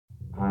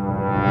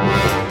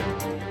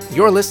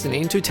You're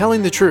listening to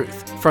Telling the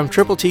Truth from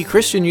Triple T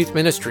Christian Youth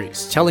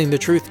Ministries, telling the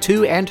truth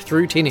to and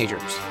through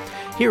teenagers.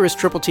 Here is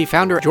Triple T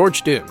founder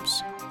George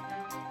Dooms.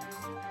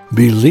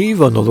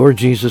 Believe on the Lord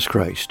Jesus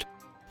Christ.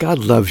 God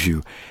loves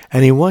you,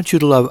 and He wants you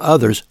to love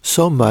others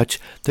so much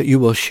that you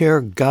will share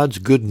God's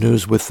good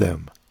news with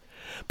them.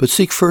 But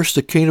seek first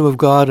the kingdom of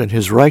God and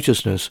His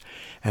righteousness,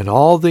 and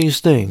all these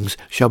things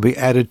shall be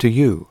added to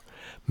you.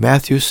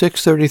 Matthew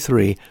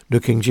 6:33, New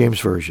King James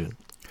Version.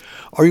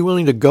 Are you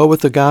willing to go with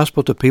the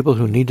gospel to people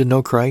who need to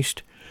know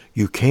Christ?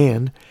 You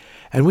can,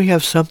 and we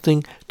have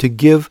something to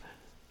give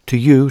to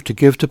you to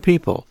give to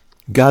people.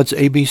 God's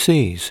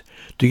ABCs.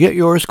 To get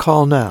yours,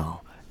 call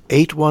now,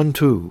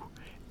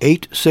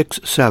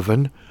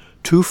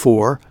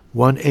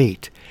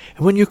 812-867-2418.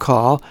 And when you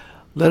call,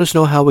 let us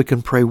know how we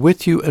can pray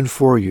with you and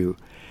for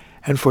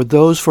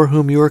those for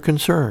whom you are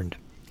concerned.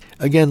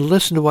 Again,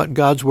 listen to what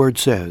God's Word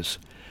says.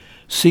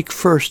 Seek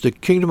first the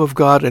kingdom of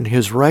God and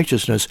His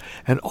righteousness,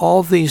 and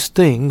all these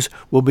things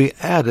will be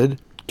added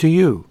to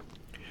you.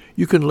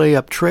 You can lay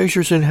up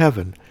treasures in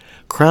heaven,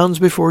 crowns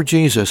before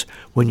Jesus,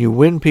 when you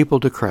win people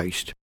to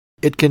Christ.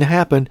 It can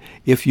happen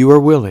if you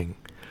are willing.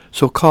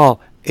 So call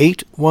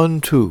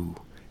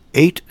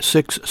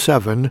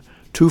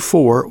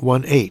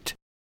 812-867-2418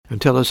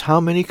 and tell us how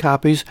many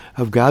copies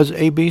of God's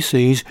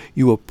ABCs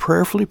you will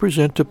prayerfully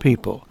present to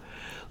people.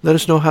 Let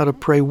us know how to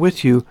pray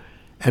with you,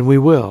 and we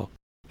will.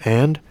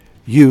 And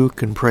you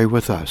can pray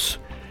with us.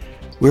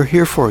 We're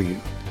here for you,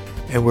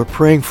 and we're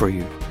praying for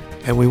you,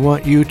 and we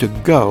want you to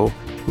go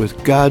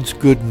with God's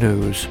good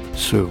news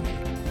soon.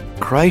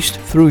 Christ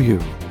through you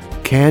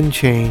can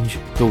change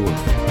the world.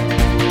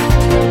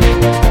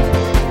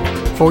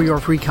 For your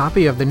free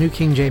copy of the New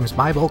King James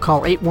Bible,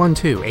 call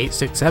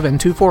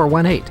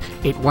 812-867-2418,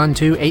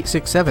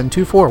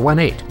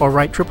 812-867-2418, or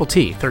write Triple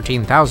T,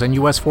 13,000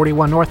 U.S.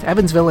 41 North,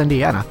 Evansville,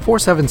 Indiana,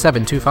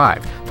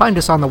 47725. Find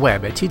us on the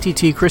web at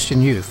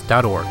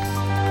tttchristianyouth.org.